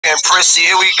fucking prissy.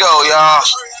 Here we go, y'all.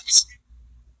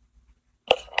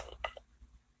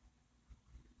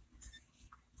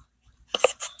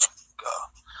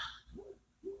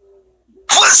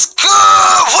 What's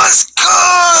good? What's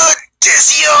good?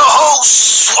 This your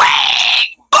host, Swag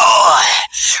Boy,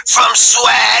 from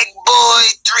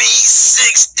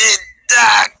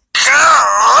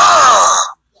swagboy360.com.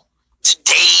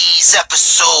 Today's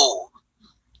episode,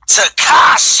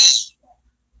 Tekashi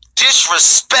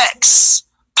disrespects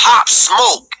Pop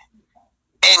Smoke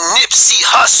and Nipsey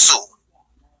Hussle.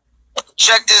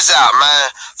 Check this out, man.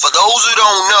 For those who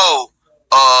don't know,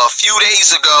 a few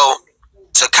days ago,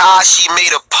 Tekashi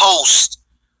made a post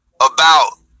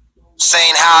about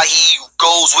saying how he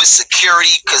goes with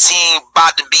security because he ain't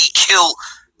about to be killed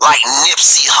like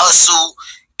Nipsey Hussle,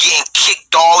 getting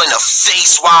kicked all in the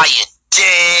face while you're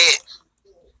dead.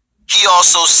 He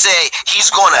also said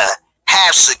he's gonna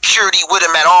have security with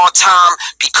him at all time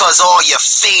because all your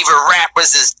favorite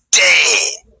rappers is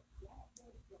dead.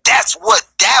 That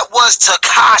was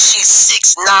Tekashi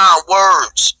 6ix9ine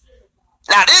words.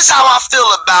 Now this is how I feel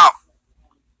about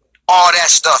all that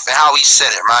stuff and how he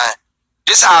said it, man.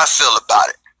 This is how I feel about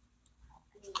it.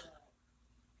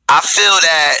 I feel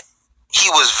that he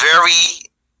was very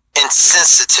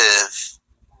insensitive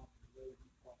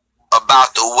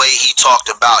about the way he talked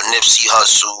about Nipsey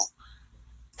Hussle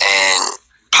and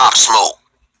Pop Smoke.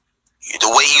 The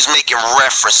way he's making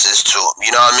references to him,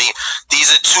 you know what I mean?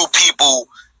 These are two people,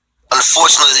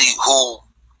 unfortunately, who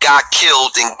got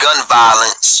killed in gun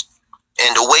violence,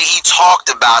 and the way he talked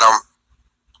about them,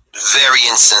 very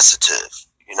insensitive.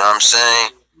 You know what I'm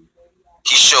saying?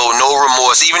 He showed no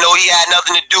remorse, even though he had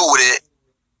nothing to do with it.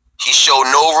 He showed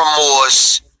no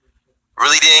remorse,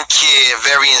 really didn't care,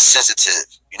 very insensitive.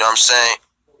 You know what I'm saying?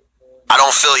 I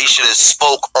don't feel he should have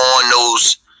spoke on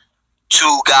those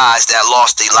two guys that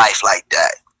lost their life like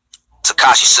that.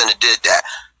 Tekashi shouldn't have did that.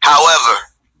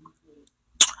 However,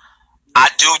 I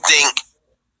do think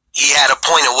he had a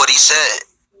point in what he said.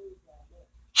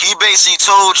 He basically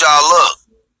told y'all, look,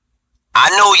 I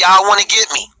know y'all want to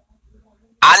get me.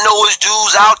 I know there's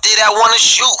dudes out there that want to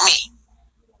shoot me.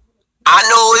 I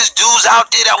know there's dudes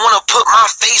out there that want to put my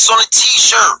face on a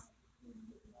t-shirt.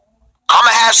 I'm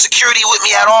going to have security with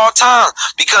me at all times,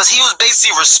 because he was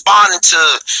basically responding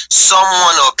to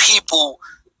someone or people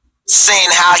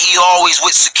saying how he always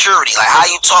with security. Like, how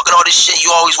you talking all this shit,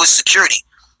 you always with security.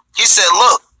 He said,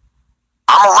 look,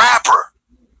 I'm a rapper.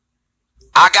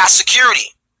 I got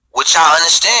security, which I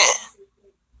understand.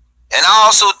 And I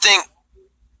also think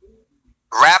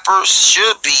rappers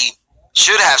should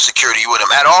have security with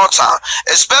them at all times,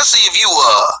 especially if you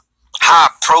a high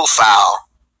profile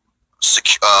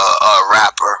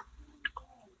rapper.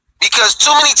 Because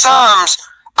too many times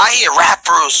I hear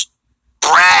rappers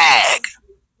brag.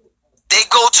 They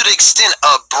go to the extent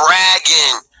of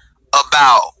bragging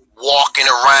about walking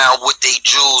around with their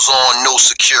jewels on, no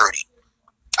security.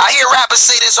 I hear rappers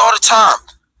say this all the time.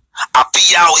 I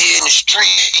be out here in the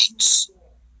streets.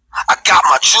 I got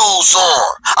my jewels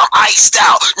on. I'm iced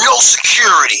out. No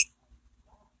security.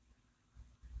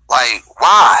 Like,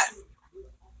 why?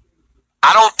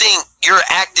 I don't think you're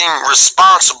acting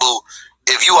responsible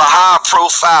if you a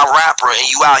high-profile rapper and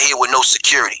you out here with no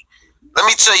security. Let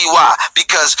me tell you why.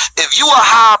 Because if you a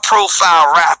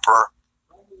high-profile rapper,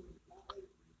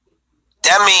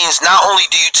 that means not only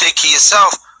do you take care of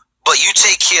yourself, but you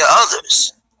take care of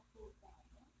others.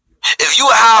 If you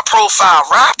a high-profile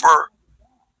rapper,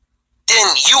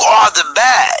 then you are the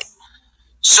bag.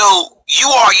 So you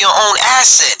are your own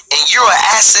asset, and you're an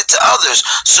asset to others.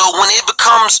 So when it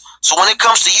comes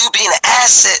to you being an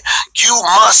asset, you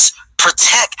must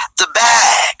protect the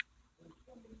bag.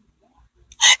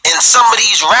 And some of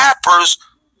these rappers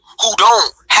who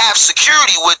don't have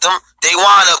security with them, they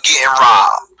wind up getting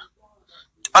robbed.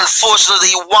 Unfortunately,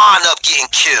 they wind up getting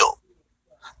killed.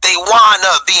 They wind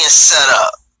up being set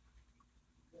up.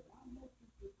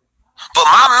 But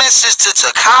my message to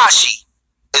Tekashi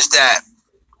is that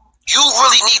you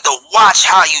really need to watch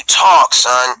how you talk,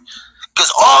 son.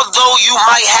 Because although you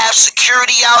might have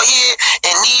security out here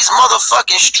in these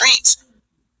motherfucking streets,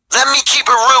 let me keep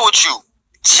it real with you.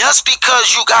 Just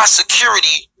because you got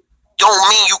security don't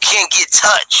mean you can't get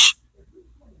touched.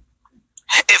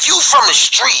 If you from the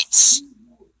streets,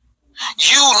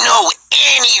 you know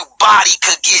anybody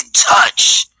could get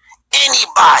touched.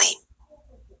 Anybody.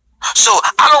 So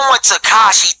I don't want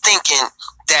Tekashi thinking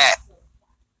that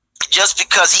just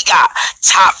because he got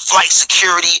top flight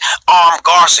security, armed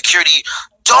guard security,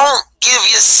 don't give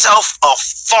yourself a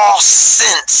false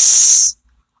sense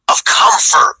of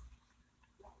comfort.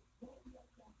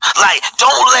 Like,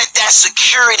 don't let that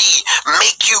security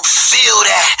make you feel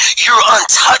that you're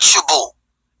untouchable.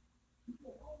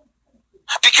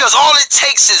 Because all it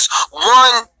takes is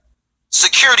one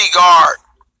security guard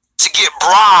to get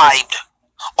bribed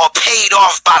or paid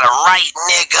off by the right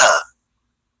nigga.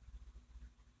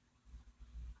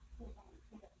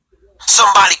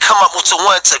 Somebody come up with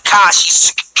one Tekashi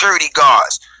security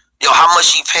guards. Yo, how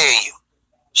much he paying you?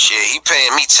 Shit, he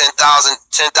paying me $10,000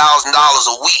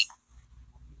 a week.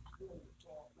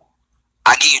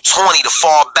 I give you 20 to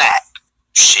fall back.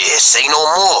 Shit, say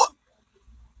no more.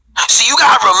 See, you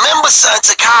gotta remember, son,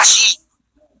 Tekashi.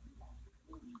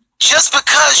 Just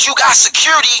because you got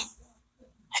security,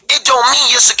 it don't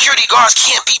mean your security guards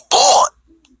can't be bought.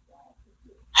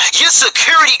 Your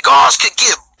security guards could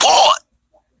get bought.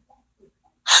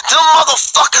 Them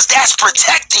motherfuckers that's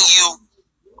protecting you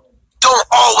don't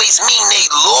always mean they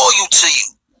loyal to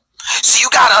you. So you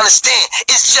gotta understand,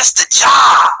 it's just a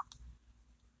job.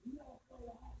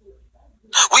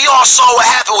 We all saw what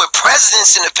happened with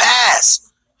presidents in the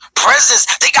past. Presidents,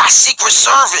 they got Secret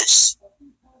Service.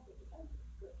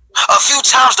 A few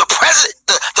times the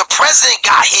president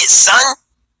got hit, son.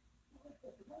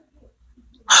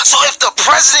 So if the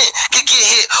president can get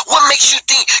hit, what makes you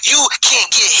think you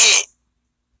can't get hit?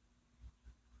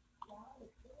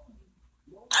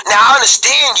 Now, I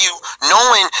understand you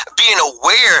knowing, being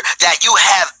aware that you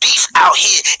have beef out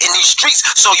here in these streets,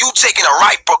 so you taking the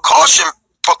right precaution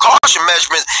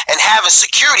measurements and having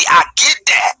security. I get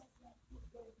that.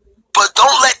 But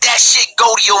don't let that shit go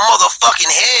to your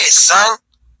motherfucking head, son.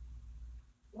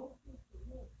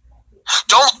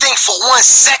 Don't think for 1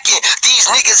 second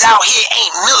these niggas out here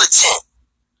ain't militant.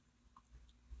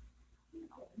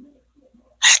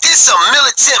 There's some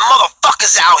militant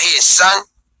motherfuckers out here, son.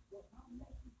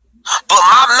 But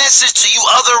my message to you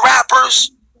other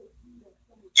rappers,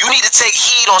 you need to take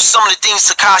heed on some of the things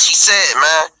Tekashi said,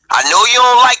 man. I know you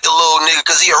don't like the little nigga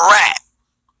because he a rat.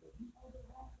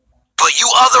 But you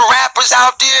other rappers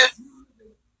out there,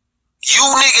 you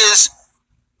niggas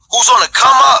who's on the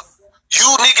come up, you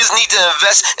niggas need to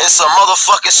invest in some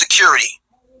motherfucking security.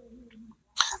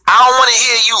 I don't want to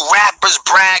hear you rappers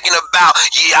bragging about,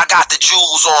 yeah, I got the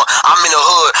jewels on, I'm in the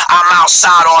hood, I'm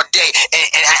outside all day,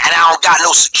 and I don't got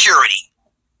no security.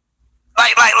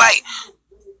 Like,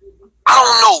 I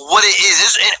don't know what it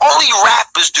is. And only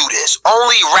rappers do this.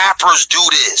 Only rappers do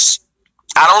this.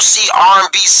 I don't see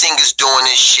R&B singers doing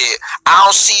this shit. I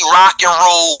don't see rock and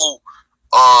roll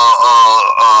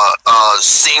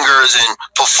singers and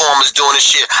performers doing this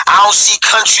shit. I don't see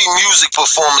country music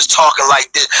performers talking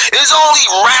like this. It's only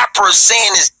rappers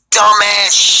saying this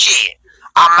dumbass shit.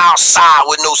 I'm outside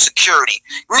with no security.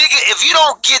 Nigga, if you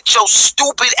don't get your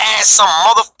stupid ass some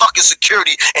motherfucking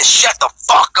security and shut the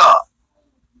fuck up.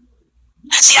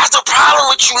 See, that's the problem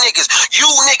with you niggas. You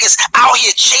niggas out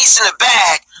here chasing the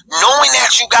bag, knowing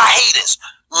that you got haters,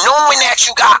 knowing that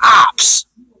you got ops.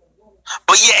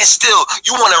 But yet and still,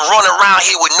 you want to run around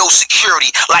here with no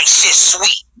security like shit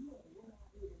sweet.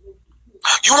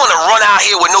 You want to run out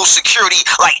here with no security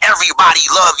like everybody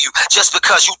love you just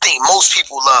because you think most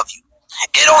people love you.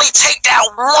 It only take that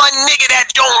one nigga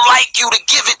that don't like you to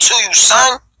give it to you,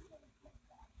 son.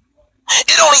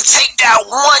 It only take that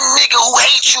one nigga who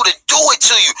hates you to do it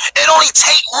to you. It only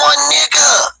take one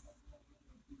nigga.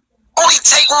 Only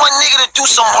take one nigga to do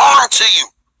some harm to you.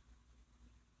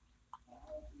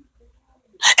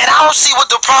 And I don't see what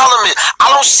the problem is.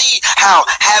 I don't see how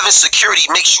having security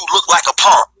makes you look like a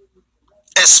punk.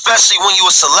 Especially when you're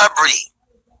a celebrity.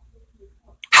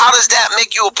 How does that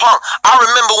make you a punk? I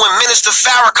remember when Minister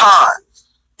Farrakhan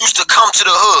used to come to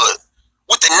the hood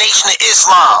with the Nation of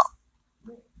Islam.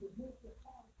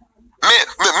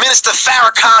 Minister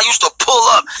Farrakhan used to pull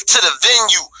up to the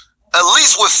venue at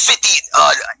least with 50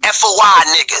 FOI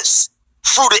niggas,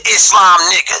 Fruit of Islam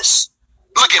niggas,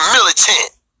 looking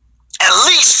militant. At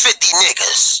least 50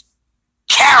 niggas,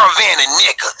 caravan of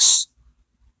niggas.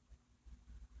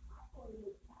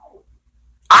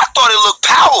 I thought it looked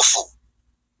powerful.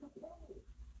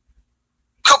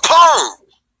 Capone,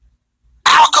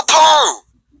 Al Capone,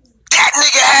 that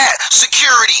nigga had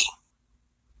security.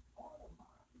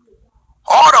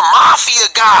 All the mafia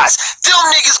guys, them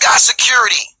niggas got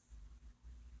security.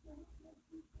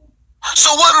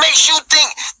 So what makes you think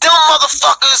them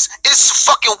motherfuckers is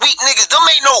fucking weak niggas? Them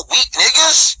ain't no weak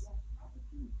niggas.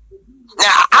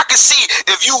 Now I can see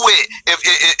if you with if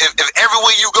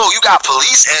everywhere you go you got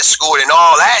police escort and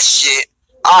all that shit.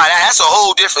 Alright, that's a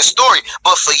whole different story.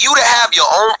 But for you to have your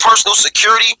own personal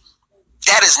security,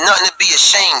 that is nothing to be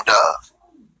ashamed of.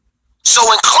 So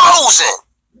in closing,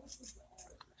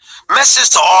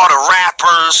 message to all the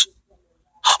rappers,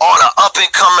 all the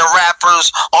up-and-coming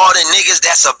rappers, all the niggas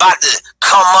that's about to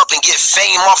come up and get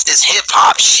fame off this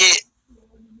hip-hop shit.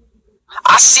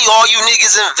 I see all you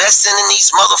niggas investing in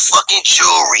these motherfucking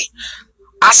jewelry.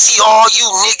 I see all you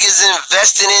niggas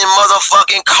investing in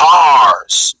motherfucking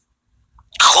cars,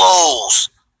 clothes,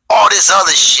 all this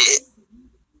other shit.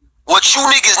 What you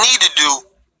niggas need to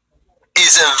do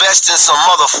is invest in some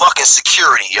motherfucking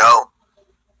security, yo.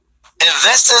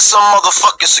 Invest in some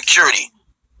motherfucking security.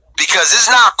 Because it's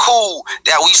not cool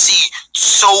that we see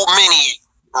so many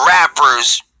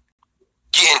rappers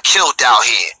getting killed out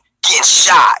here, getting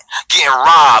shot, getting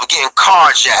robbed, getting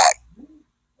carjacked.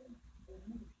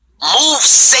 Move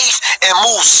safe and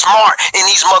move smart in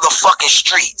these motherfucking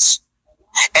streets.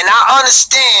 And I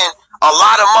understand a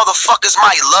lot of motherfuckers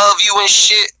might love you and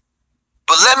shit,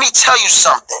 but let me tell you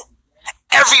something.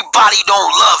 Everybody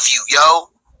don't love you,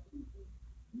 yo.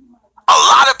 A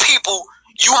lot of people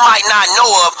you might not know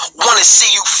of want to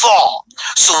see you fall.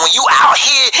 So when you out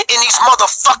here in these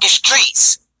motherfucking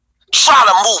streets, try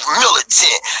to move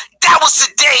militant. That was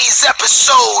today's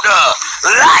episode of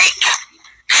Like,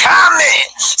 comment,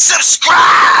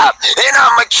 subscribe, and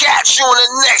I'ma catch you on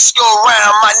the next go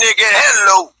round, my nigga.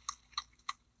 Hello.